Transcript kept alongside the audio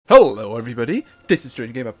Hello everybody, this is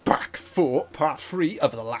Strange Gamer back for part 3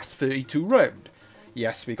 of the last 32 round.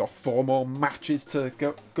 Yes, we got 4 more matches to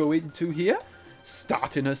go into here.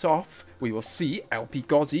 Starting us off, we will see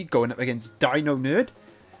LPGozzzi going up against Dinonerd.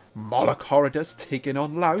 Moloch Horridus taking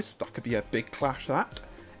on Laos, that could be a big clash that.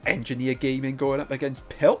 Engineer Gaming going up against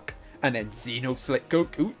Pilk. And then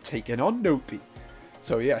Xenoslickgoku taking on Noopy.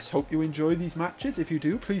 So yes, hope you enjoy these matches. If you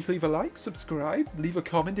do, please leave a like, subscribe, leave a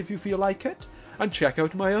comment if you feel like it. And check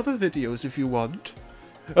out my other videos if you want.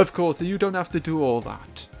 Of course, you don't have to do all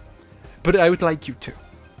that. But I would like you to.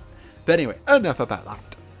 But anyway, enough about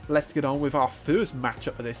that. Let's get on with our first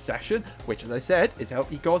matchup of this session, which, as I said, is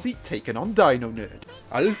LPGozzzi taking on Dinonerd.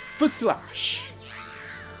 Alpha Slash.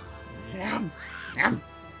 Yum, yum.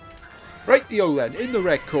 Rightio then, in the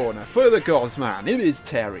red corner, for the Gozzman, it is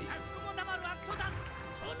Terry.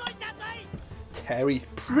 Terry's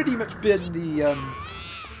pretty much been the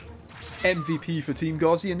MVP for Team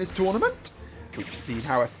Gozzzi in this tournament. We've seen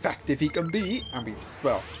how effective he can be, and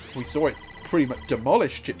we saw it pretty much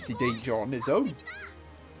demolish Gypsy Danger on his own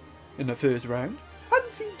in the first round.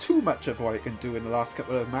 Hadn't seen too much of what it can do in the last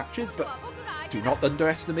couple of matches, but do not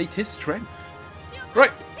underestimate his strength.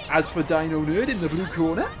 Right, as for Dinonerd in the blue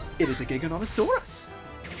corner, it is a Giganotosaurus.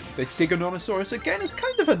 This Giganotosaurus again is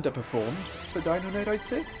kind of underperformed for Dinonerd, I'd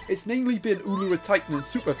say. It's mainly been Ulura Titan and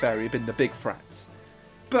Super Fairy have been the big threats.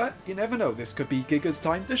 But you never know, this could be Giga's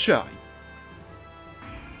time to shine.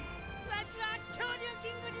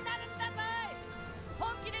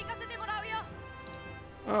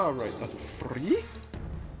 Alright, that's a 3.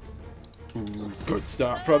 Ooh, good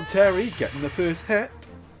start from Terry, getting the first hit.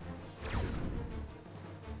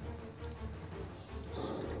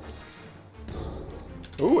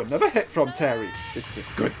 Ooh, another hit from Terry. This is a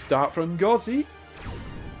good start from Gozzzi.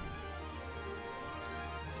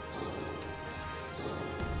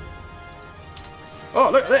 Oh,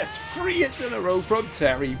 look at this! 3 hits in a row from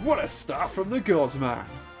Terry. What a start from the Gozzman.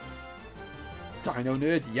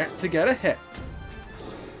 Dinonerd yet to get a hit.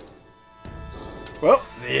 Well,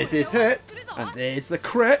 there's his hit. And there's the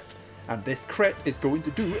crit. And this crit is going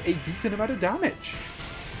to do a decent amount of damage.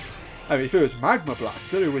 I mean, if it was Magma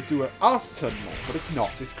Blaster, it would do an arse ton more, but it's not.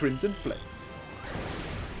 It's Crimson Flame.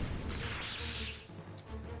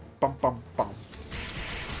 Bum bum bum.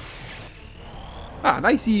 Ah,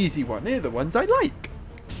 nice easy one. They're the ones I like.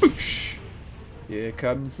 Boosh. Here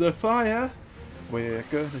comes the fire. We're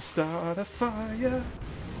gonna start a fire.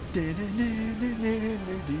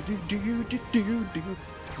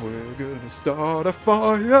 We're gonna start a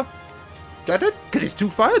fire. Get it? Because it's 2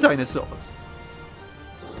 fire dinosaurs.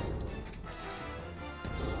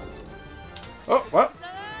 Oh, well,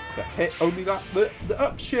 the hit only the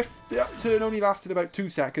upshift, the upturn only lasted about 2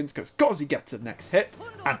 seconds because Gozzzi gets the next hit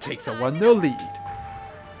and takes a 1-0 lead.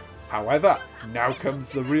 However, now comes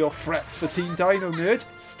the real threats for Team Dinonerd,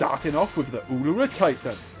 starting off with the Ulura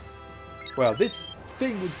Titan. Well, this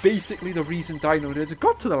thing was basically the reason Dinonerd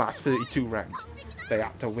got to the last 32 round. They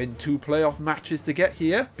had to win 2 playoff matches to get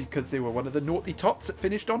here because they were one of the naughty tots that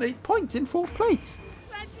finished on 8 points in 4th place.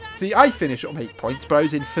 See, I finished on 8 points, but I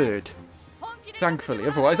was in 3rd. Thankfully,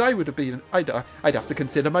 otherwise I would have been, I'd have to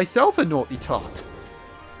consider myself a naughty tot.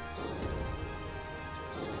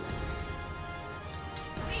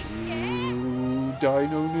 Ooh,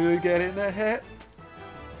 Dinonerd getting a hit.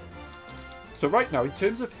 So right now, in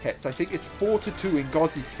terms of hits, I think it's 4-2 in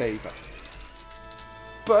Gozzi's favour.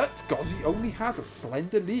 But Gozzzi only has a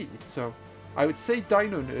slender lead, so I would say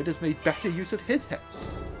Dinonerd has made better use of his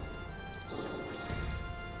hits.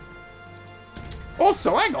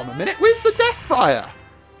 Also, hang on a minute, where's the Deathfire?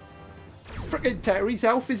 Frickin' Terry's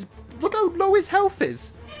health is... Look how low his health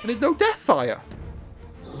is. And there's no Deathfire.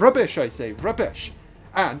 Rubbish, I say, rubbish.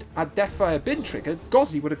 And had Deathfire been triggered,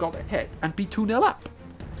 Gozzzi would have got a hit and be 2-0 up.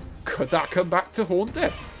 Could that come back to haunt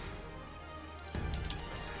him?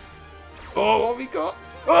 Oh, what have we got?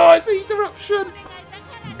 Oh, it's a Heat Eruption.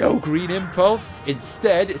 No Green Impulse.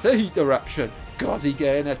 Instead, it's a Heat Eruption. Gozzzi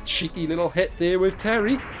getting a cheeky little hit there with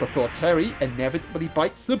Terry before Terry inevitably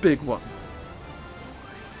bites the big one.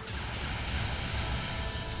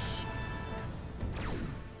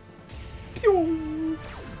 Pew!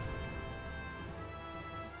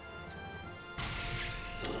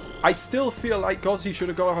 I still feel like Gozzzi should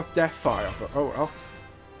have got off Deathfire, but oh well.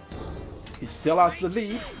 He still has the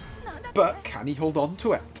lead, but can he hold on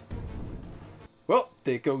to it? Well,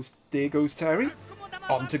 there goes Terry.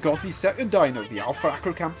 On to Gozzi's second dino, the Alpha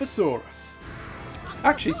Acrocanthosaurus.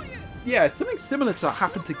 Actually, yeah, something similar to that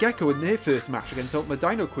happened to Gecko in their first match against Ultima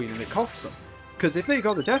Dino Queen, and it cost them. Because if they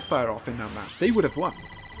got the Deathfire off in that match, they would have won.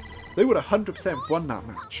 They would have 100% won that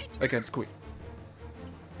match against Queen.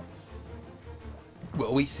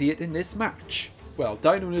 Will we see it in this match? Well,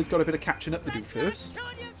 Dinonerd's got a bit of catching up to do first.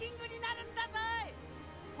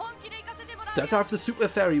 Does have the Super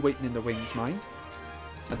Fairy waiting in the wings, mind.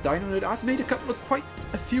 And Dinonerd has made quite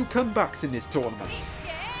a few comebacks in this tournament.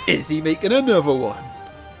 Is he making another one?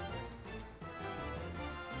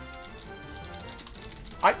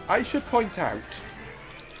 I should point out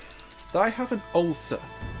that I have an ulcer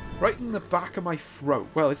right in the back of my throat.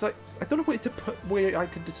 Well, it's like, I don't know where to put, where I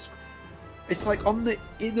can describe. It's like on the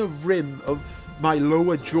inner rim of my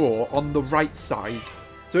lower jaw on the right side.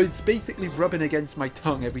 So it's basically rubbing against my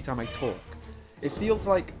tongue every time I talk. It feels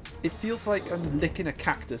like I'm licking a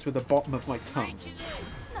cactus with the bottom of my tongue.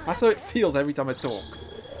 That's how it feels every time I talk.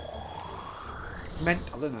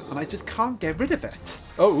 Mental, isn't it? And I just can't get rid of it.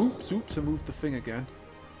 Oh, oops, I moved the thing again.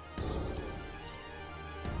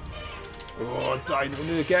 Oh,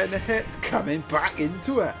 Dinonerd getting a hit, coming back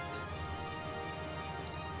into it.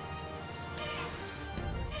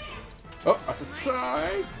 Oh, that's a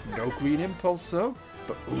tie. No green impulse though,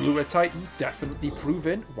 but Ultra Titan definitely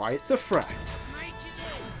proving why it's a threat.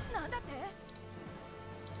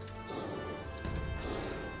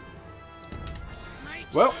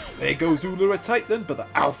 Well, there goes Ultra Titan, but the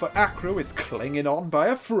Alpha Acro is clinging on by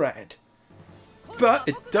a thread. But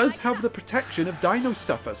it does have the protection of Dino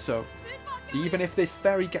Stuffer, so even if this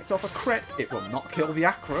fairy gets off a crit, it will not kill the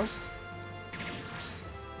Acro.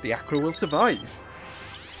 The Acro will survive.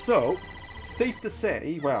 So, safe to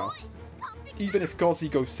say, well, even if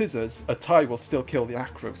Gozzzi goes scissors, a tie will still kill the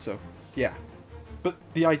Acro, so yeah. But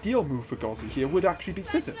the ideal move for Gozzzi here would actually be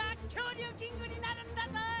scissors.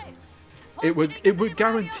 It would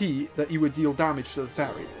guarantee that he would deal damage to the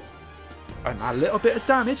fairy. And a little bit of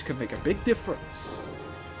damage can make a big difference.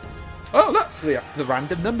 Oh look, the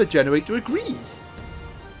random number generator agrees.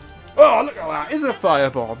 Oh look at that, it's a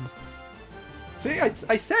firebomb. See,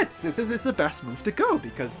 I said scissors is the best move to go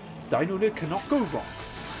because Dinonerd cannot go wrong.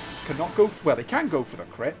 Cannot go, well, he can go for the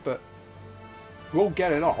crit, but won't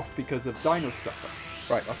get it off because of Dino Stuffer.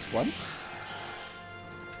 Right, that's once.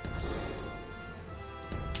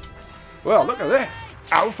 Well, look at this.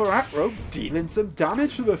 Alpha Acro dealing some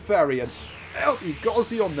damage to the fairy and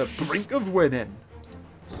LPGozzzi on the brink of winning.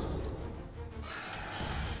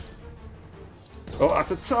 Oh,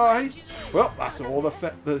 that's a tie. Well, that's all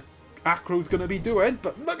the Acro's going to be doing,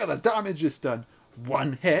 but look at the damage it's done.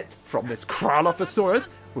 One hit from this Kralophosaurus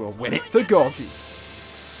will win it for Gozzzi.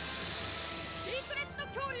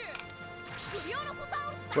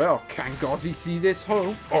 Well, can Gozzzi see this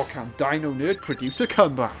home, or can Dinonerd produce a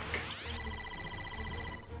comeback?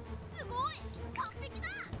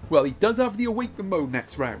 Well, he does have the Awaken mode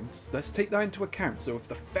next round. Let's take that into account. So if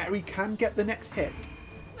the fairy can get the next hit,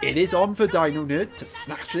 it is on for Dinonerd to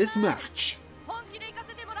snatch this match.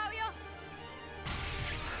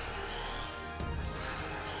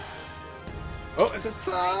 Oh, it's a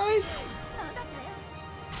tie!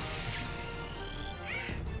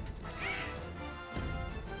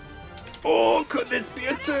 Oh, could this be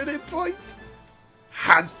a turning point?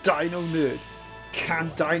 Has Dinonerd?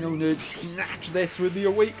 Can Dinonerd snatch this with the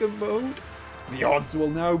Awaken mode? The odds will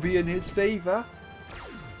now be in his favour.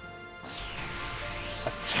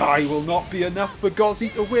 A tie will not be enough for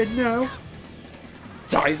Gozzzi to win now.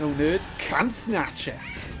 Dinonerd can snatch it.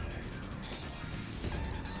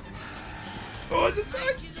 Oh, it's a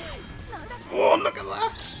tie! Oh, look at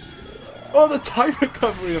that! Oh, the time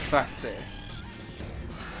recovery effect there.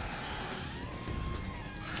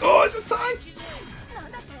 Oh, it's a tie!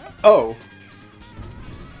 Oh.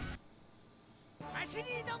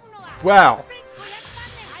 Wow.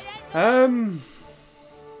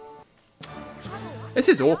 This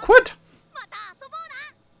is awkward.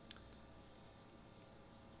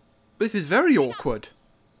 This is very awkward.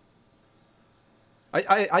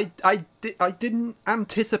 I didn't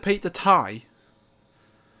anticipate the tie.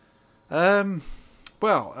 I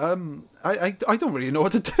don't really know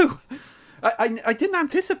what to do. I didn't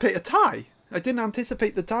anticipate a tie. I didn't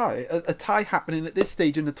anticipate the tie. A tie happening at this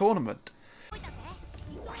stage in the tournament.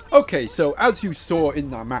 Okay, so as you saw in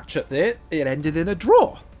that matchup there, it ended in a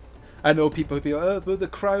draw. I know people would be like, oh, well, the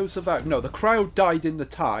crowd survived. No, the crowd died in the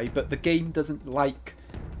tie, but the game doesn't like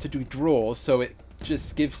to do draws, so it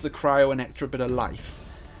just gives the cryo an extra bit of life.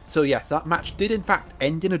 So yes, that match did in fact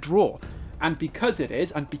end in a draw. And because it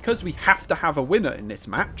is, and because we have to have a winner in this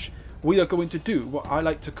match, we are going to do what I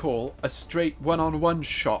like to call a straight one-on-one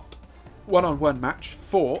match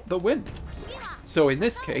for the win. So in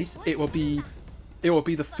this case, it will be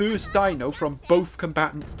the first dino from both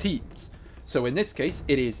combatants' teams. So in this case,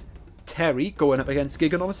 it is Terry going up against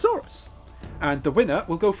Giganotosaurus. And the winner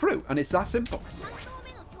will go through, and it's that simple.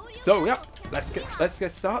 So yeah, let's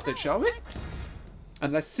get started, shall we?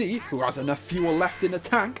 And let's see who has enough fuel left in the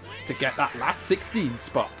tank to get that last 16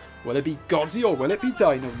 spot. Will it be Gozzzi or will it be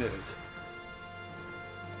Dinonerd?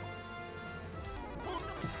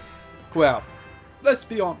 Well, let's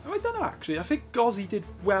be honest. I don't know actually. I think Gozzzi did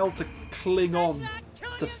well to cling on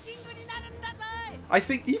to... I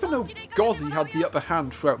think even though Gozzzi had the upper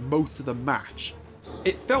hand throughout most of the match,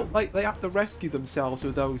 it felt like they had to rescue themselves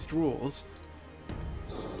with those draws.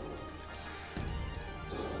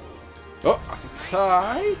 Oh, that's a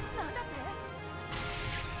tie.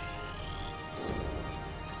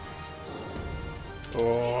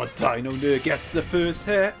 Oh, Dinonerd gets the first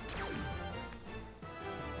hit.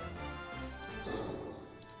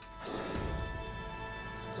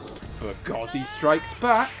 But Gozzzi strikes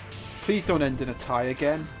back. Please don't end in a tie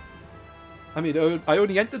again. I mean, I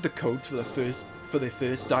only entered the codes for the first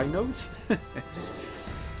dinos.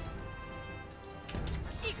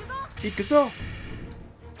 Ikuzo.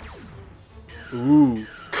 Ooh,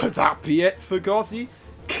 could that be it for Gozzzi?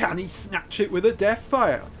 Can he snatch it with a death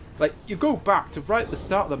fire? Like, you go back to right at the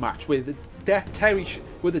start of the match where the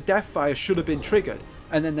death fire should have been triggered,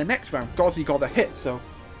 and then the next round Gozzzi got a hit, so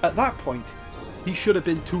at that point he should have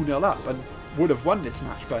been 2-0 up and would have won this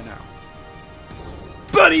match by now.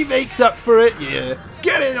 But he makes up for it here,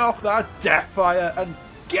 getting off that death fire and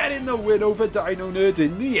getting the win over Dinonerd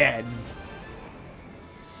in the end.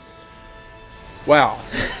 Wow.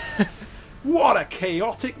 What a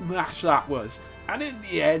chaotic match that was. And in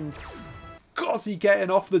the end, Gozzzi getting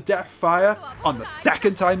off the death fire on the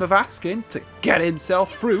second time of asking to get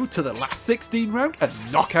himself through to the last 16 round and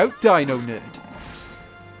knock out Dinonerd.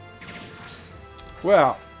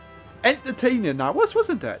 Well, entertaining that was,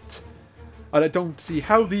 wasn't it? And I don't see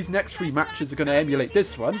how these next 3 matches are going to emulate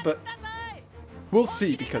this one, but we'll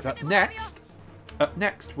see, because up next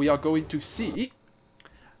we are going to see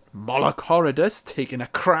Moloch Horridus taking a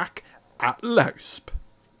crack at Lausp.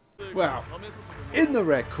 Well, in the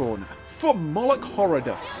red corner, for Moloch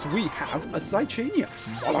Horridus, we have a Cychania.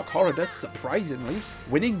 Moloch Horridus, surprisingly,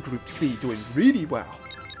 winning Group C, doing really well.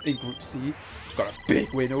 In Group C, got a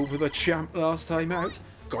big win over the champ last time out,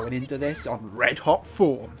 going into this on red-hot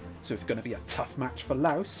form. So it's going to be a tough match for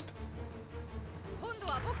Lausp.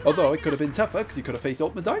 Although it could have been tougher because he could have faced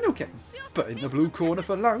Ultimate Dino King. But in the blue corner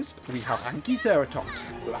for Lausp, we have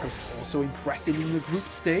Anki-Ceratops. Lausp also impressing in the group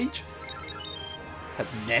stage. Has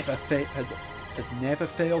never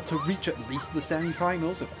failed to reach at least the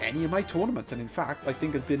semi-finals of any of my tournaments. And in fact, I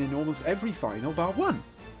think has been in almost every final bar one.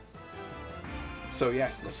 So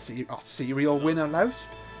yes, our serial winner Lausp.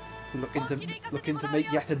 Looking to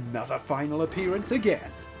make yet another final appearance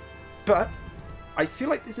again. But I feel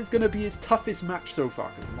like this is going to be his toughest match so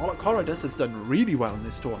far, because Moloch Horridus has done really well in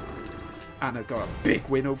this tournament and has got a big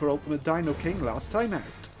win over Ultimate Dino King last time out.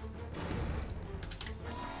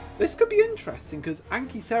 This could be interesting because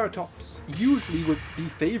Anki-Ceratops usually would be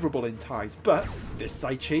favourable in ties, but this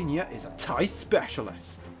Cychania is a tie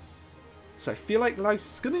specialist. So I feel like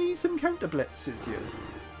Lausp is going to need some counter blitzes here.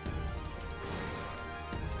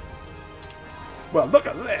 Well, look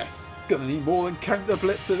at this! Gonna need more than counter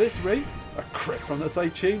blitz at this rate. A crit from the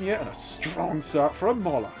Cychania and a strong start from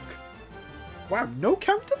Moloch. Wow, no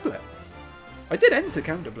counter blitz. I did enter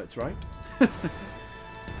counter blitz, right?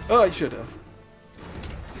 Oh, I should have.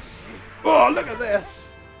 Oh, look at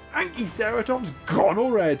this! Anki-Ceratops gone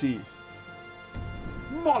already.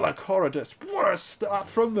 Moloch Horridus, what a start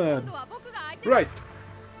from them. Right,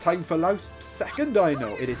 time for Lausp's second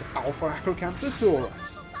dino. It is Alpha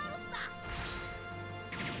Acrocanthosaurus.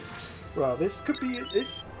 Well, this could be...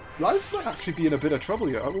 Lausp might actually be in a bit of trouble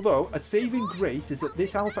here, although a saving grace is that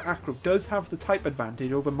this Alpha Acro does have the type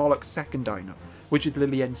advantage over Moloch's second dino, which is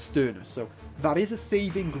Lilien's Sternus, so that is a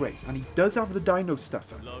saving grace, and he does have the Dino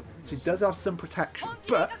Stuffer, so he does have some protection,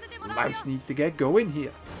 but Lausp needs to get going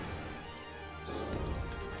here.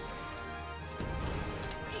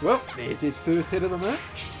 Well, there's his first hit of the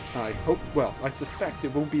match. I hope, well, I suspect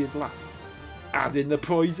it won't be his last. Add in the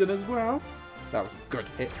poison as well. That was a good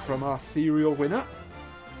hit from our serial winner.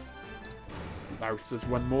 Lausp has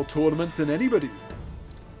won more tournaments than anybody.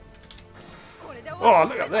 Oh,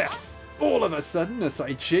 look at this! All of a sudden, a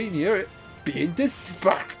Cychania being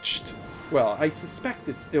dispatched. Well, I suspect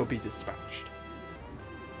it'll be dispatched.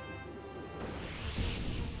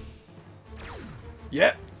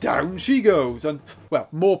 Yep, down she goes. And, well,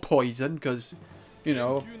 more poison, because, you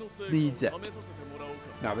know, needs it.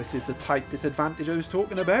 Now, this is the type disadvantage I was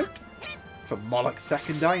talking about. For Moloch's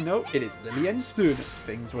second dino, it is Lilien's Sternus.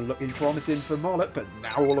 Things were looking promising for Moloch, but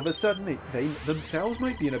now all of a sudden they themselves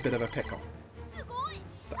might be in a bit of a pickle.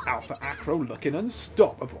 The Alpha Acro looking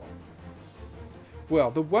unstoppable. Well,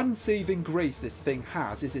 the one saving grace this thing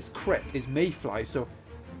has is its crit, is Mayfly, so...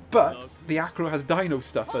 But the Acro has Dino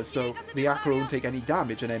Stuffers, so the Acro won't take any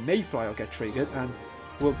damage, and then Mayfly will get triggered and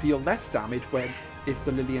will deal less damage if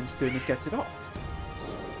the Lillian's Turnus gets it off.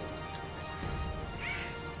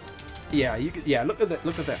 Yeah, look at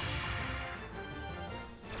this.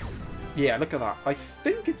 Yeah, look at that. I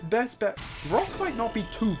think it's best bet. Rock might not be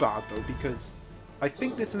too bad though, because I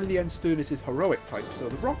think this Lillian's Turnus is heroic type, so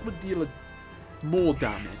the rock would deal more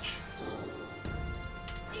damage.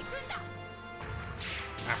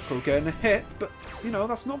 Acro getting a hit, but you know,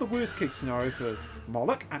 that's not the worst case scenario for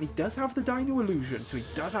Moloch, and he does have the Dino Illusion, so he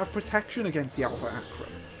does have protection against the Alpha Acro.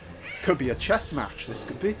 Could be a chess match, this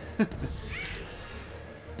could be.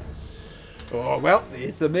 Oh well,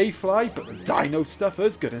 there's the Mayfly, but the Dino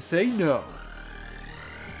Stuffer's gonna say no.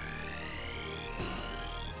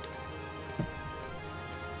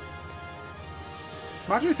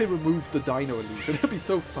 Imagine if they removed the Dino Illusion, it'd be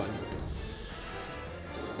so fun.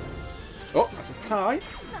 Oh, that's a tie.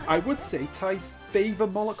 I would say ties favour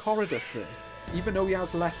Moloch Horridus there, even though he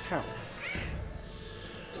has less health.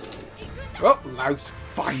 Oh, Louse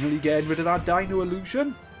finally getting rid of that Dino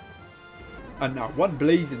Illusion. And now one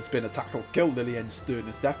Blazing Spin attack will kill Lillian's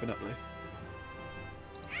Turnus, definitely.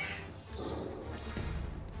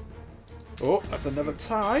 Oh, that's another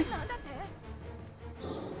tie.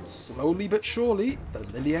 Slowly but surely, the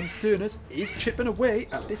Lillian's Turnus is chipping away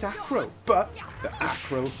at this Acro. But the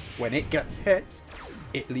Acro, when it gets hit,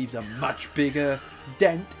 it leaves a much bigger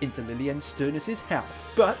dent into Lillian's Turnus' health.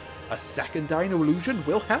 But a second Dino Illusion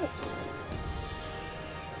will help.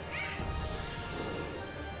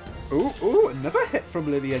 Oh, another hit from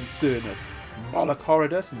Lillian's Turnus. Moloch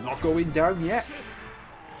Horridus not going down yet.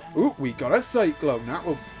 Oh, we got a Cyclone. That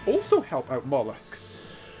will also help out Moloch.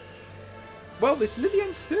 Well, this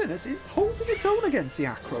Lillian's Turnus is holding its own against the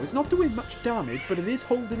Acro. It's not doing much damage, but it is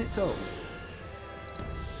holding its own.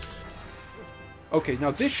 Okay,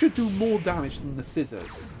 now this should do more damage than the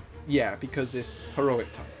Scissors. Yeah, because it's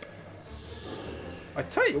heroic type. I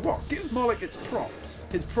tell you what, give Moloch its props.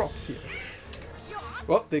 His props here.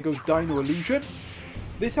 Well, there goes Dino Illusion.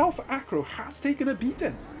 This Alpha Acro has taken a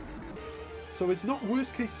beating. So it's not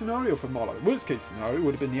worst case scenario for Moloch. Worst case scenario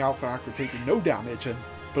would have been the Alpha Acro taking no damage and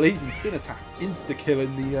Blazing Spin attack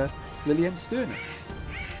insta-killing the Lillian's Turnus.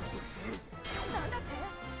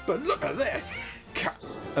 But look at this!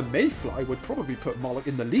 A Mayfly would probably put Moloch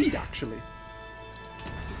in the lead, actually.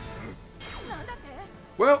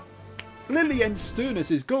 Well, Lillian's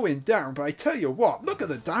Turnus is going down, but I tell you what, look at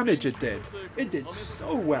the damage it did. It did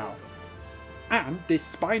so well. And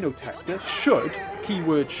this Spinotector should,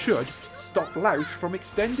 keyword should, stop Louse from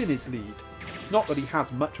extending his lead. Not that he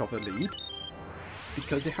has much of a lead,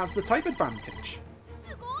 because it has the type advantage.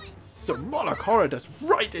 So Moloch Horridus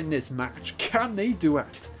right in this match. Can they do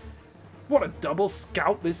it? What a double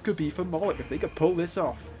scalp this could be for Moloch if they could pull this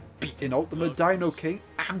off. Beating Ultimate Dino King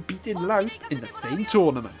and beating Louse in the same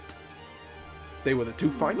tournament. They were the two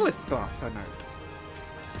finalists last time out.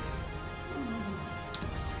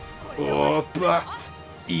 Oh, but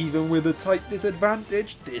even with a type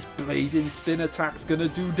disadvantage, this Blazing Spin attack's gonna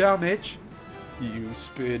do damage. You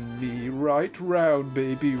spin me right round,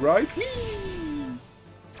 baby, right? Whee!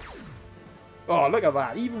 Oh, look at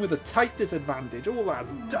that. Even with a tight disadvantage, all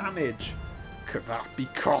that damage. Could that be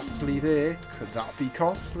costly there? Could that be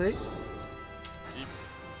costly?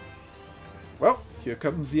 Well, here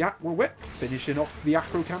comes the Aqua Whip, finishing off the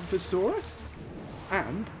Acrocanthosaurus.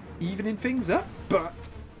 And evening things up, but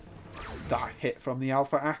that hit from the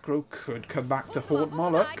Alpha Acro could come back to haunt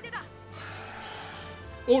Moloch.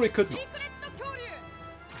 Or it could not.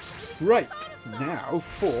 Right, now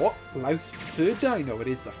for Louse's third dino. It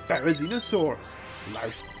is the Xenosaurus.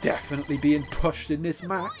 Louse definitely being pushed in this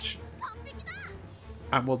match.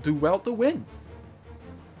 And will do well to win.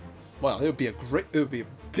 Well, it would be a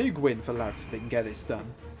big win for Louse if they can get this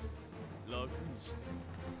done.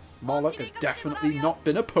 Moloch has definitely not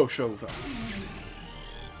been a pushover.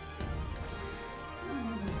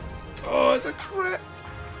 Oh, it's a crit!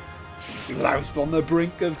 Louse on the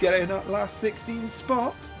brink of getting that last 16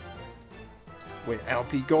 spot. Where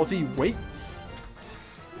LPGozzzi waits.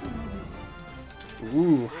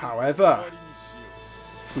 Ooh, however,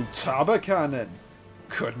 Futaba Cannon.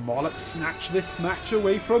 Could Moloch snatch this match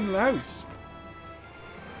away from Louse?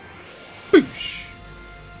 Boosh!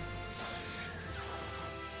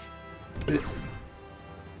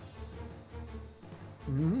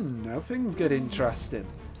 Now things get interesting.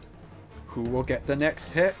 Who will get the next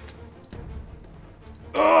hit?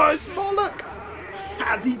 Oh, it's Moloch!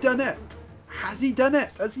 Has he done it? Has he done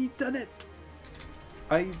it? Has he done it?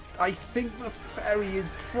 I think the fairy is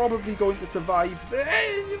probably going to survive.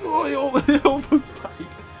 Oh, it almost died.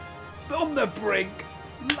 On the brink.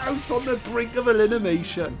 Loused on the brink of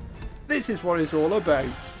elimination. This is what it's all about.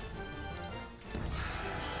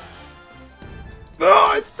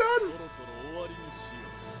 Oh, it's done!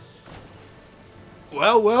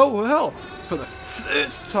 Well, well, well. For the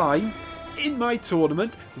first time in my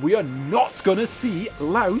tournament, we are not going to see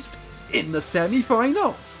Lousp in the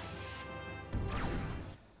semi-finals.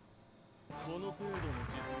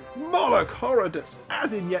 Moloch Horridus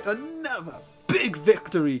adding yet another big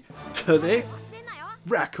victory to their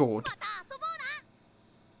record.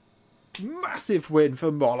 Massive win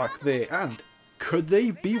for Moloch there, and could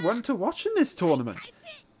they be one to watch in this tournament?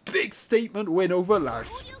 Big statement win over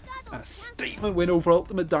Lousp, and a statement win over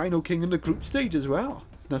Ultimate Dino King in the group stage as well.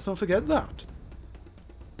 Let's not forget that.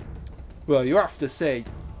 Well, you have to say,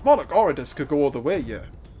 Moloch Horridus could go all the way here.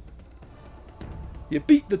 You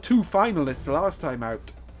beat the 2 finalists the last time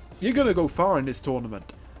out. You're going to go far in this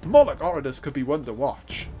tournament. Moloch Horridus could be one to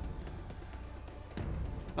watch.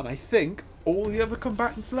 And I think all the other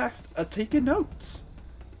combatants left are taking notes.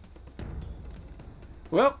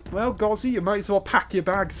 Well, Gozzzi, you might as well pack your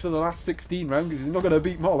bags for the last 16 rounds because you're not going to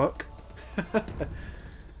beat Moloch.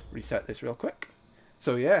 Reset this real quick.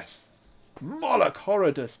 So yes, Moloch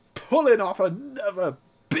Horridus pulling off another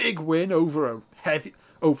big win over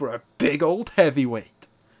a big old heavyweight.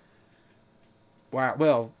 Wow,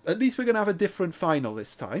 well, at least we're going to have a different final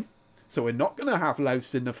this time. So we're not going to have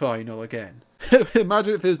Lousp in the final again.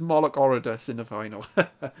 Imagine if there's Moloch Horridus in the final.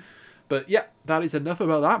 But yeah, that is enough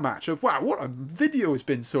about that matchup. Wow, what a video it's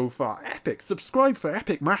been so far. Epic. Subscribe for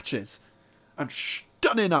epic matches. And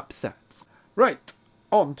stunning upsets. Right,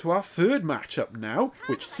 on to our third matchup now,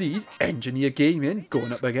 which sees Engineer Gaming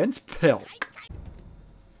going up against Pilk.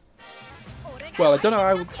 Well, I don't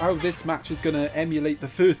know how this match is going to emulate the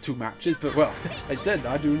first 2 matches, but well, I said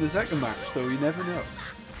that during the second match, so you never know.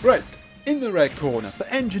 Right, in the red corner for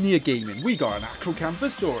Engineer Gaming, we got an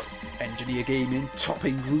Acrocanthosaurus. Engineer Gaming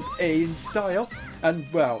topping Group A in style, and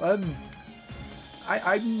well,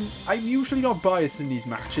 I'm usually not biased in these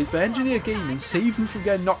matches, but Engineer Gaming saved me from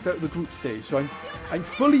getting knocked out of the group stage, so I'm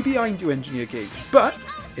fully behind you, Engineer Gaming. But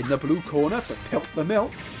in the blue corner for Pilk the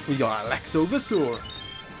Milk, we got Alexosaurus.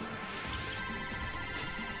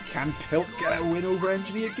 Can Pilk get a win over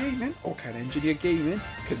Engineer Gaming, or can Engineer Gaming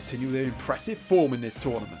continue their impressive form in this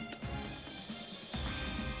tournament?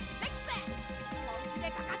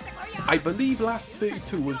 I believe last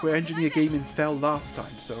 32 was where Engineer Gaming fell last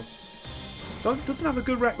time, so doesn't have a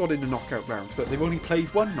good record in the knockout rounds, but they've only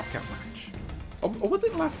played 1 knockout match. Or was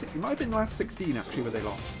it last? It might have been last 16 actually where they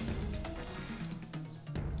lost.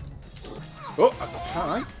 Oh, that's a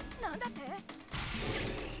tie.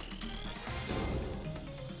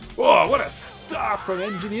 Oh, what a start from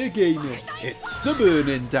Engineer Gaming. It's a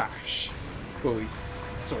burning dash. Well, we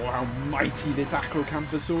saw how mighty this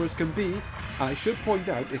Acrocanthosaurus can be. And I should point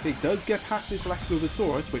out, if it does get past this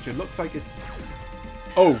Alexosaurus, which it looks like it's...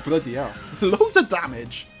 Oh, bloody hell. Loads of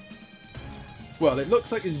damage. Well, it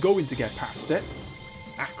looks like it's going to get past it.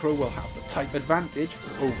 Acro will have the type advantage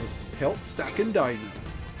over Pilk's second dino.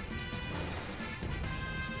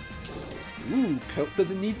 Ooh, Pilk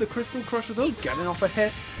doesn't need the Crystal Crusher though, getting off a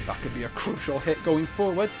hit. That could be a crucial hit going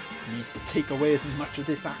forward. He needs to take away as much of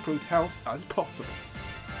this Acro's health as possible.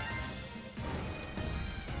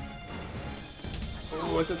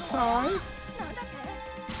 Oh, it's a tie.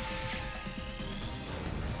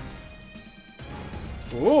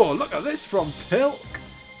 Oh, look at this from Pilk.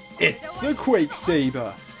 It's a Quake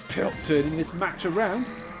Saber. Pilk turning this match around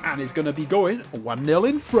and is going to be going 1-0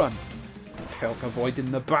 in front. Pilk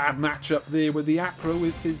avoiding the bad matchup there with the Acro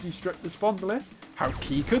with his Restrictor Spondylus. How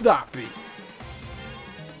key could that be?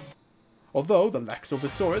 Although the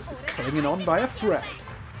Lexosaurus is clinging on by a thread,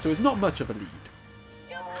 so it's not much of a lead.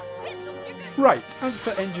 Right, as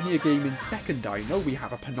for Engineer Gaming's second dino, we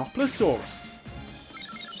have a Panoplosaurus.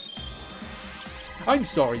 I'm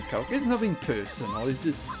sorry, Pilk, it's nothing personal, it's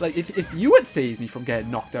just, like, if you had saved me from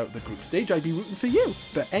getting knocked out of the group stage, I'd be rooting for you.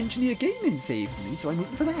 But Engineer Gaming saved me, so I'm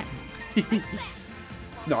rooting for them.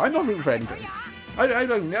 No, I'm not rooting for anybody. I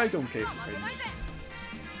don't care for friends.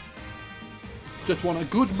 Just want a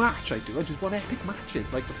good match, I do. I just want epic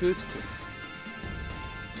matches, like the first 2.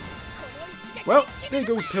 Well, there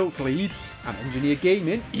goes Pilk's lead, and Engineer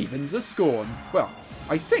Gaming evens a score. Well,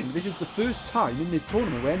 I think this is the first time in this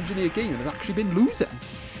tournament where Engineer Gaming has actually been losing.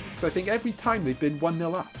 So I think every time they've been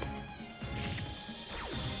 1-0 up.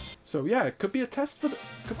 So yeah, it could be a test for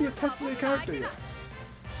their character here.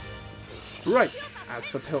 Right, as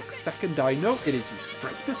for Pilk's second dino, it is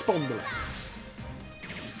Restrictor Spondylus.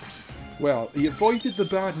 Well, he avoided the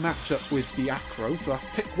bad matchup with the Acro, so that's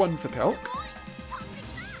tick 1 for Pilk.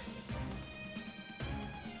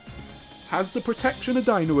 Has the protection of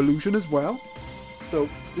Dino Illusion as well. So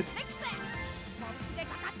this,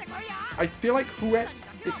 I feel like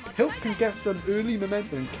if Pilk can get some early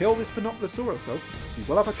momentum and kill this Panopliosaurus, though, he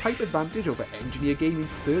will have a type advantage over Engineer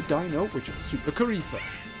Gaming's third dino, which is Super Karifa.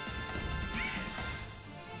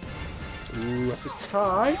 Ooh, that's a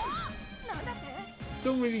tie.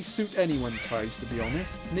 Don't really suit anyone ties, to be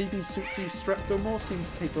honest. Maybe suits you Strepto more, seems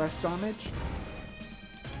to take less damage.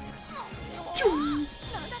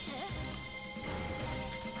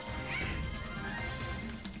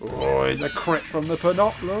 Oh, it's a crit from the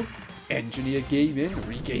Panoplo. Engineer Gaming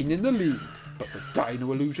regaining the lead. But the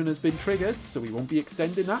Dino Illusion has been triggered, so we won't be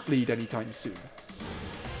extending that lead anytime soon.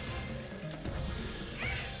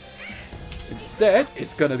 Instead,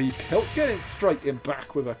 it's going to be Pilk getting striking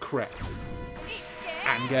back with a crit.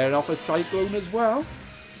 And getting off a Cyclone as well.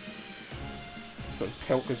 So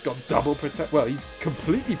Pilk has got double protect. Well, he's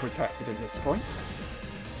completely protected at this point.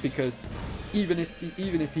 Because even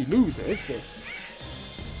if he loses this,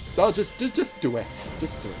 they'll just do it.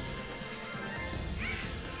 Just do it.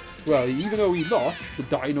 Well, even though he lost, the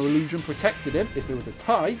Dino Illusion protected him. If it was a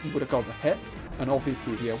tie, he would have got the hit. And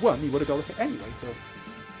obviously, if he had won, he would have got the hit anyway. So,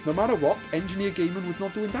 no matter what, Engineer Gaming was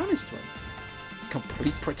not doing damage to him.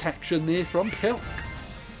 Complete protection there from Pilk.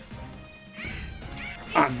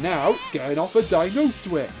 And now, getting off a Dino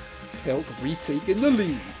Swing. Pilk retaking the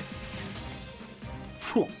lead.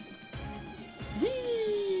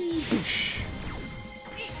 Whee! Boosh!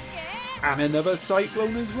 And another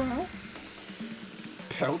Cyclone as well.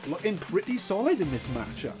 Pilk looking pretty solid in this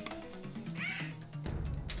matchup.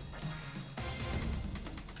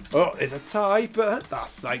 Oh, it's a tie, but that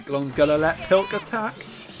Cyclone's going to let Pilk attack,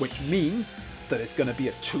 which means that it's going to be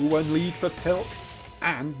a 2-1 lead for Pilk.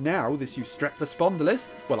 And now this Eustreptospondylus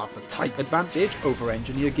will have the type advantage over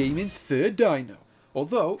Engineer Gaming's third dino.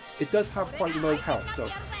 Although, it does have quite low health, so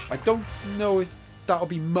I don't know if that'll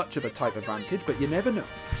be much of a type advantage, but you never know.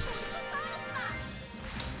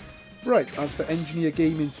 Right, as for Engineer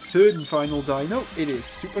Gaming's third and final dino, it is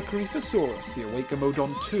Super Karifasaurus, the Awaken mode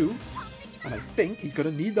on 2. And I think he's going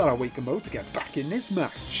to need that Awaken mode to get back in this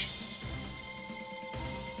match.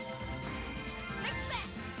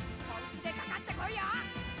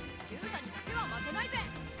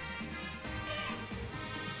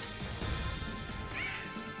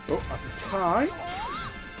 Oh, that's a tie.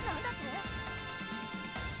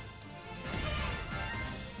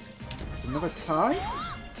 That's another tie.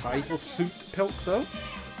 Ties will suit Pilk though.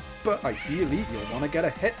 But ideally, you'll want to get a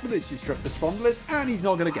hit with this Eustreptospondylus, and he's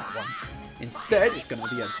not going to get one. Instead, it's going to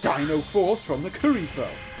be a Dino Force from the Karifa.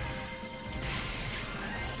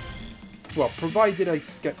 Well, provided I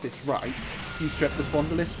get this right,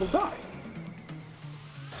 Eustreptospondylus will die.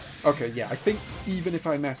 Okay, yeah, I think even if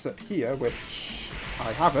I mess up here, which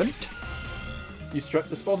I haven't,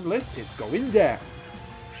 Eustreptospondylus is going down.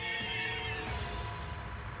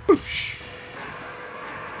 Boosh!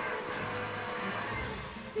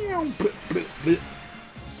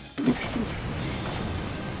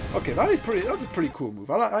 Okay, that's a pretty cool move.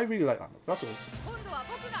 I really like that move. That's awesome.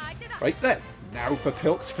 Right then, now for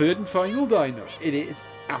Pilk's third and final dino. It is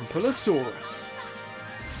Ampulosaurus.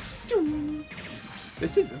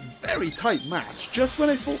 This is a very tight match. Just when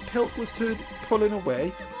I thought Pilk was pulling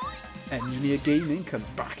away, Engineer Gaming comes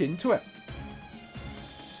back into it.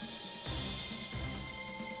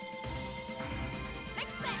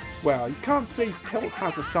 Well, you can't say Pilk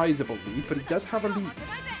has a sizable lead, but he does have a lead.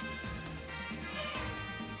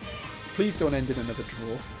 Please don't end in another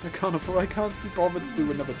draw. I can't be bothered to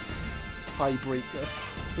do another tiebreaker.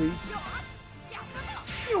 Please.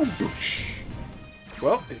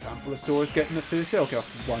 Well, it's Ampulosaurus getting the first hit. Okay,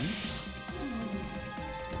 that's once.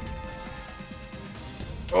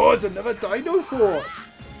 Oh, it's another Dino Force!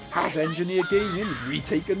 Has Engineer Gaming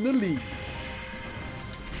retaken the lead?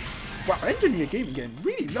 Wow, Engineer Gaming getting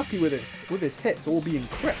really lucky with his hits all being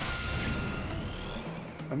crits.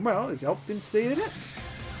 And well, it's helped him stay in it.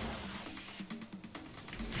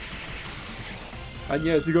 And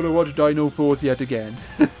yes, you got to watch Dino Force yet again.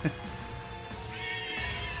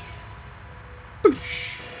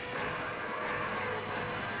 Boosh!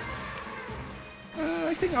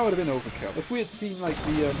 I think that would have been overkill if we had seen like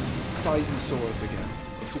the Seismosaurus again,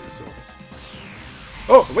 the Supersaurus.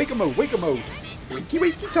 Oh, Awaken mode, Awaken mode!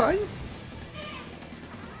 Wakey time!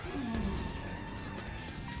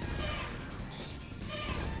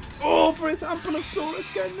 Oh, for its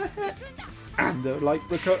Ampulosaurus getting the hit! And the light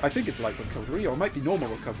recovery. I think it's light recovery, or it might be normal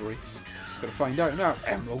recovery. Gotta find out now.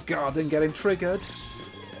 Emerald Garden getting triggered.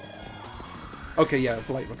 Okay, yeah, it's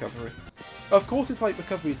light recovery. Of course it's light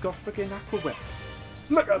recovery, he's got freaking aqua whip.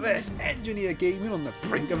 Look at this! Engineer Gaming on the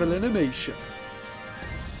brink of elimination.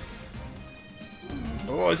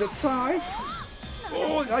 Oh, is it tie?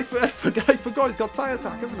 Oh, I forgot he's got tie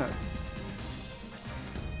attack, haven't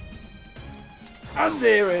I? And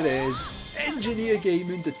there it is. Engineer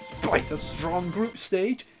Gaming, despite a strong group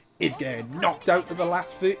stage, is getting knocked out of the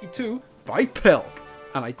last 32 by Pilk.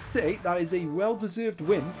 And I'd say that is a well-deserved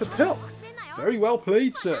win for Pilk. Very well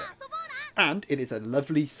played, sir. And it is a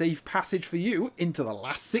lovely safe passage for you into the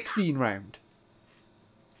last 16 round.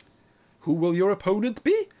 Who will your opponent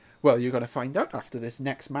be? Well, you're going to find out after this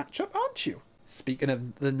next matchup, aren't you? Speaking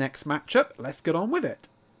of the next matchup, let's get on with it,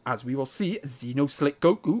 as we will see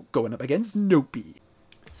Xenoslickgoku going up against Noopy.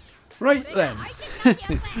 Right then,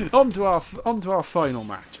 on to our final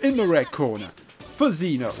match. In the red corner, for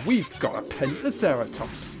Xeno, we've got a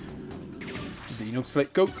Pentaceratops.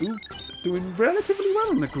 Xenoslickgoku doing relatively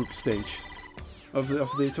well in the group stage of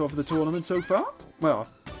the tournament so far. Well,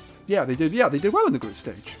 yeah, they did well in the group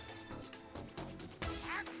stage.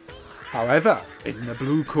 However, in the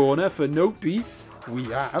blue corner for Noopy,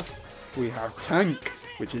 we have Tank,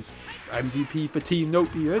 which is MVP for Team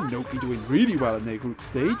Noopy here. Noopy doing really well in their group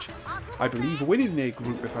stage. I believe winning their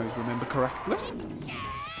group, if I remember correctly.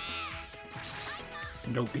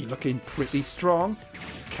 Noopy looking pretty strong.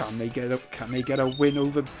 Can they get a win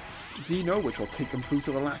over Xeno, which will take them through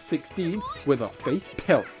to the last 16 with a face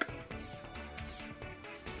Pilk?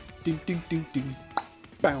 Do do do do.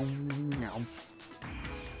 Bow meow.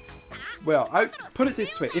 Well, I put it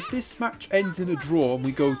this way, if this match ends in a draw and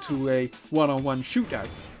we go to a one-on-one shootout,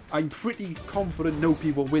 I'm pretty confident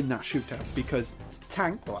Noopy will win that shootout because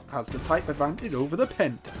Tank has the type advantage over the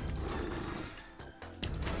Penta.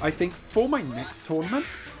 I think for my next tournament,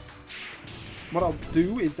 what I'll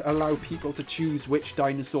do is allow people to choose which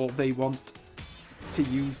dinosaur they want to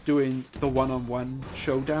use during the one-on-one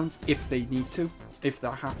showdowns if they need to, if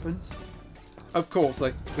that happens. Of course,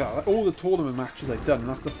 like, well, all the tournament matches I've done, and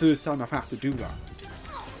that's the first time I've had to do that.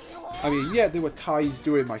 I mean, yeah, there were ties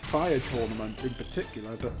during my fire tournament in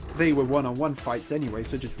particular, but they were one-on-one fights anyway,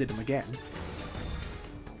 so just did them again.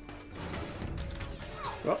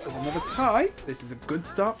 Well, there's another tie. This is a good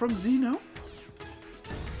start from Xeno.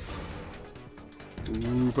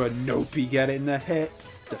 Ooh, but Noopy getting the hit.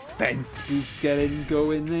 Defense boost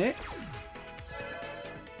going there.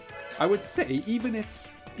 I would say, even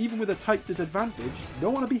with a type disadvantage, you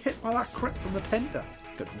don't want to be hit by that crit from the Penta.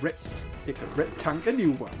 It could rip Tank a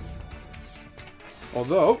new one.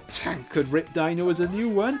 Although, Tank could rip Dino as a new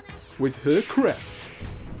one with her crit.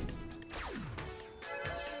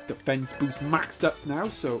 Defense boost maxed up now,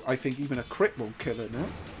 so I think even a crit won't kill her now.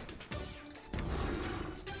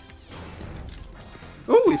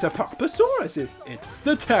 Oh, it's a Papasaurus. It's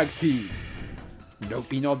the tag team.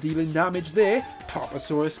 Noopy not dealing damage there.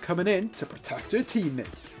 Papasaurus coming in to protect her teammate.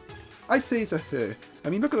 I'd say it's a her. I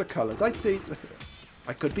mean, look at the colours. I'd say it's a her.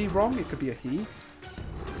 I could be wrong. It could be a he.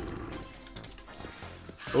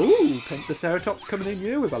 Oh, Pentaceratops coming in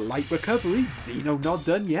here with a light recovery. Xeno not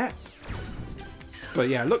done yet. But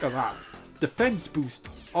yeah, look at that. Defense boost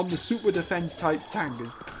on the super defense type tank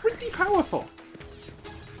is pretty powerful.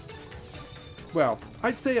 Well,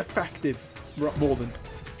 I'd say effective more than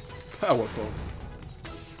powerful.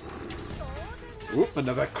 Oh,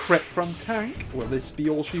 another crit from Tank. Will this be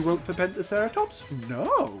all she wrote for Pentaceratops?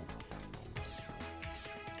 No.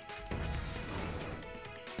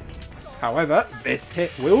 However, this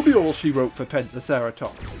hit will be all she wrote for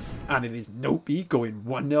Pentaceratops. And it is Noopy going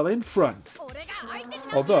 1-0 in front.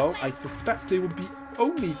 Although, I suspect they will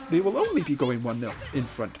only be going 1-0 in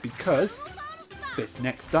front because this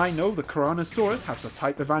next dino, the Tyrannosaurus, has the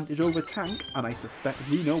type advantage over Tank, and I suspect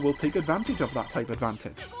Xeno will take advantage of that type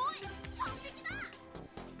advantage.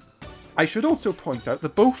 I should also point out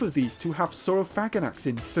that both of these two have Saurophaganax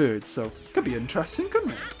in third, so it could be interesting,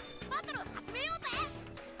 couldn't it?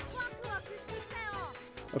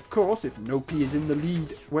 Of course, if Noopy is in the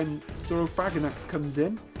lead when Saurophaganax comes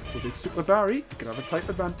in with his Super Barry, he could have a type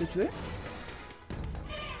advantage there.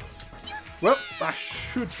 Well, that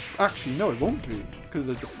should... Actually, no, it won't be. Because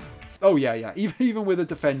of the... Oh, yeah. Even with a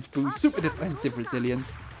defense boost, super defensive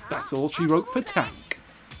resilience, that's all she wrote for Tank.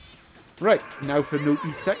 Right, now for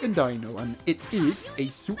Noopy's second dino, and it is a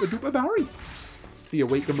Super Duper Barry. The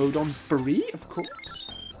Awaken mode on 3, of course.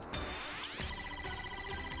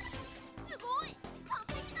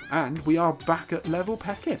 And we are back at level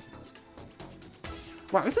pecking.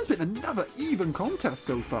 Wow, this has been another even contest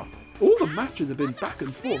so far. All the matches have been back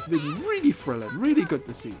and forth, been really thrilling, really good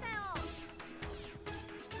to see.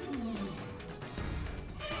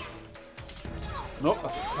 Nope,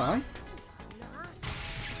 that's a tie.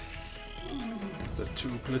 The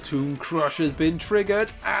 2-platoon crush has been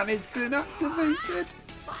triggered and it's been activated.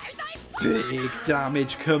 Big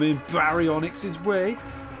damage coming Baryonyx's way.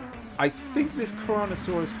 I think this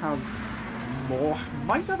Tyrannosaurus has more,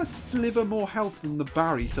 might have a sliver more health than the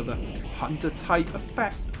Barry, so the hunter type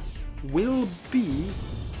effect will be,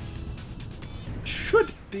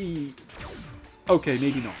 should be, okay,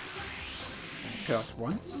 maybe not. Curse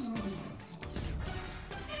once.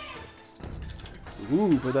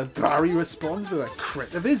 Ooh, but the Barry responds with a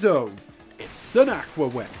crit of his own. It's an Aqua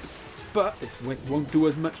Web. But this won't do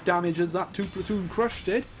as much damage as that 2-platoon crush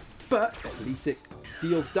did, but at least it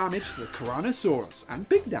deals damage to the Tyrannosaurus, and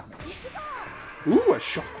big damage. Ooh, a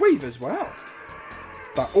shockwave as well.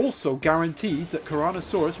 That also guarantees that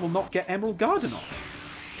Tyrannosaurus will not get Emerald Garden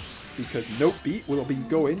off, because Noopy will be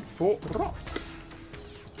going for rock.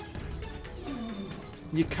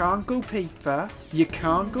 You can't go paper, you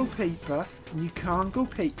can't go paper, you can't go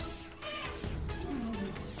paper.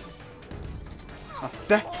 That's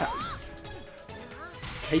better.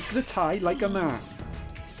 Take the tie like a man.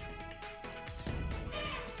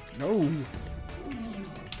 No.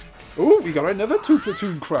 Oh, we got another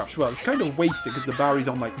 2-platoon crush. Well, it's kind of wasted because the Barry's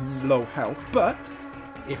on like low health, but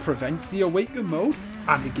it prevents the awaken mode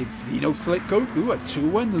and it gives Xenoslickgoku a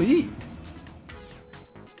 2-1 lead.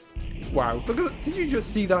 Wow, did you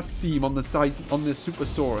just see that seam on the side on the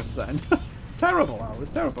Supersaurus then? Terrible, that was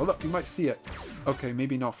terrible. Look, you might see it. Okay,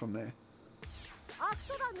 maybe not from there.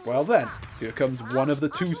 Well then, here comes one of the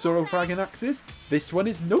 2 Saurophaganaxes. This one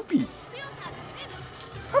is Noopy's.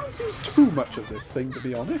 Haven't seen too much of this thing, to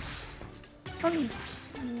be honest.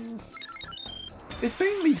 It's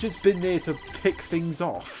mainly just been there to pick things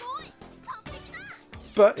off.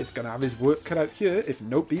 But it's going to have his work cut out here if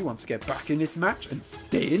Noopy wants to get back in this match and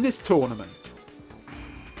stay in this tournament.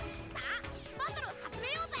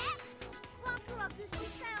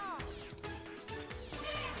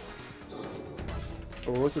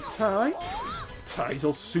 Oh, it's a tie. Ties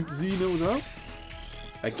will suit Xeno though.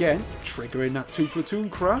 Again, triggering that 2-platoon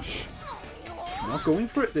crush. Not going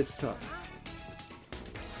for it this time.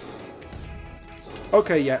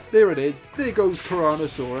 Okay, yeah, there it is. There goes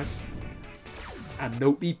Tyrannosaurus. And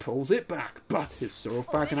Noopy pulls it back, but his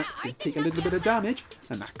Saurophaganax did take a little bit of damage,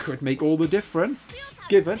 and that could make all the difference,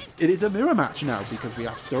 given it is a mirror match now, because we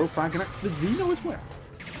have Saurophaganax for Xeno as well.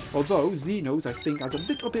 Although Xeno's, I think, has a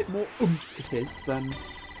little bit more oomph to his than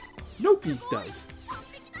Noopy's does.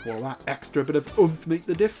 Will that extra bit of oomph make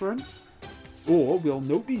the difference? Or will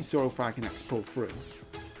Noopy's Saurophaganax pull through?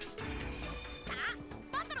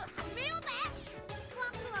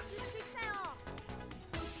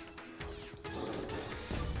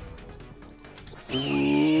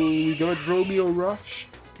 Ooh, we got a Dromio Rush.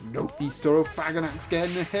 Noopy's Saurophaganax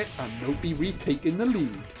getting a hit, and Noopy retaking the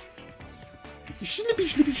lead. Slippy,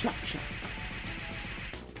 slippy, slap, slap.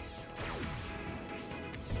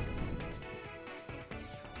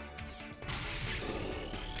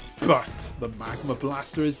 But the Magma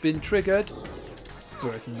Blaster has been triggered,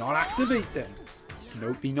 but it's not activated.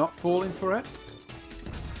 Noopy not falling for it.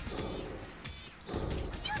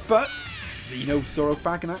 But Xeno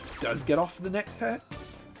Saurophaganax does get off the next hit.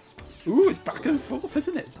 Ooh, it's back and forth,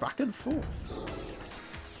 isn't it? It's back and forth.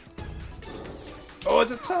 Oh,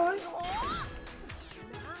 it's a tie.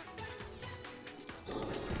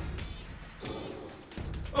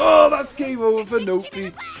 Oh, that's game over for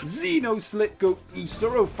Noopy. Xenoslickgoku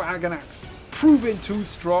Saurophaganax proving too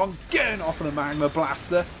strong, getting off on a Magma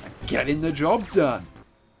Blaster and getting the job done.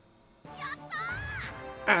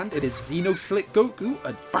 And it is Xenoslickgoku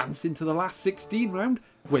advancing to the last 16 round,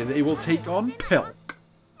 where they will take on Pilk.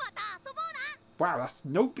 Wow, that's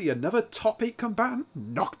Noopy, another top 8 combatant,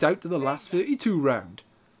 knocked out to the last 32 round.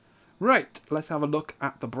 Right, let's have a look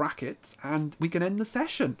at the brackets, and we can end the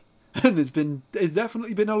session. And it's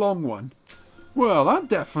definitely been a long one. Well, that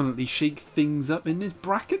definitely shakes things up in this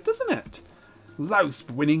bracket, doesn't it? Lausp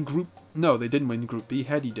winning group... No, they didn't win Group B.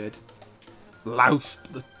 Heady did. Lausp,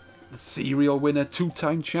 the serial winner,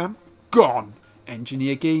 2-time champ, gone.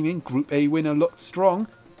 Engineer Gaming, Group A winner, looked strong,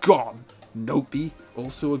 gone. Noopy,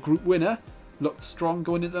 also a group winner, looked strong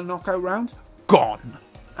going into the knockout rounds, gone.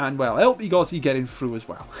 And, well, LPGozzzi getting through as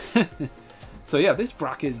well. So, yeah, this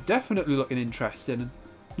bracket is definitely looking interesting.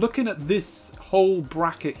 Looking at this whole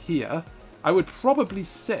bracket here, I would probably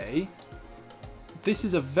say this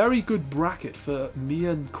is a very good bracket for me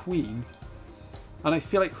and Queen. And I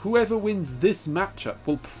feel like whoever wins this matchup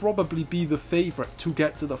will probably be the favourite to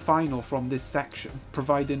get to the final from this section,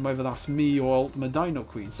 providing whether that's me or Ultima Dino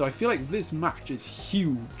Queen. So I feel like this match is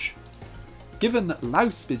huge. Given that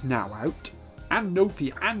Lausp is now out, and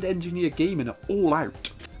Noopy and Engineer Gaming are all out,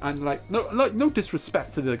 And no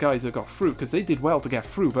disrespect to the guys who got through, because they did well to get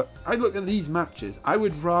through, but I look at these matches, I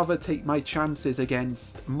would rather take my chances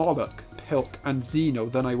against Moloch, Pilk and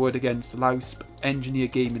Xeno than I would against Lausp, Engineer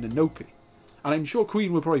Gaming and Noopy. And I'm sure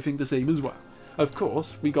Queen would probably think the same as well. Of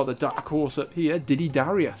course, we got the dark horse up here, Diddy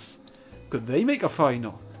Darius. Could they make a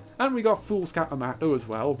final? And we got Fool's Catamato as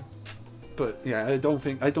well. But yeah, I don't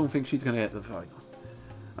think she's going to get the final.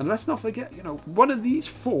 And let's not forget, you know, one of these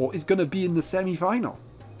four is going to be in the semi-final.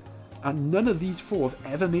 And none of these four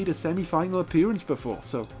have ever made a semi-final appearance before.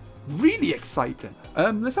 So, really exciting.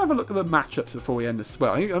 Let's have a look at the matchups before we end this.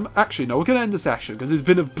 Well, actually, no, we're going to end the session because it's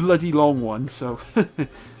been a bloody long one. So,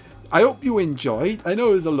 I hope you enjoyed. I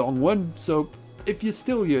know it was a long one. So, if you're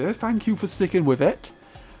still here, thank you for sticking with it.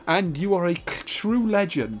 And you are a true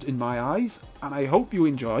legend in my eyes. And I hope you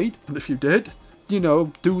enjoyed. And if you did, you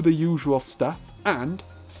know, do the usual stuff. And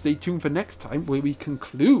stay tuned for next time where we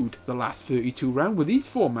conclude the last 32 round with these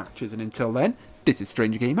 4 matches. And until then, this is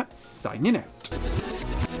Stranger Gamer signing out.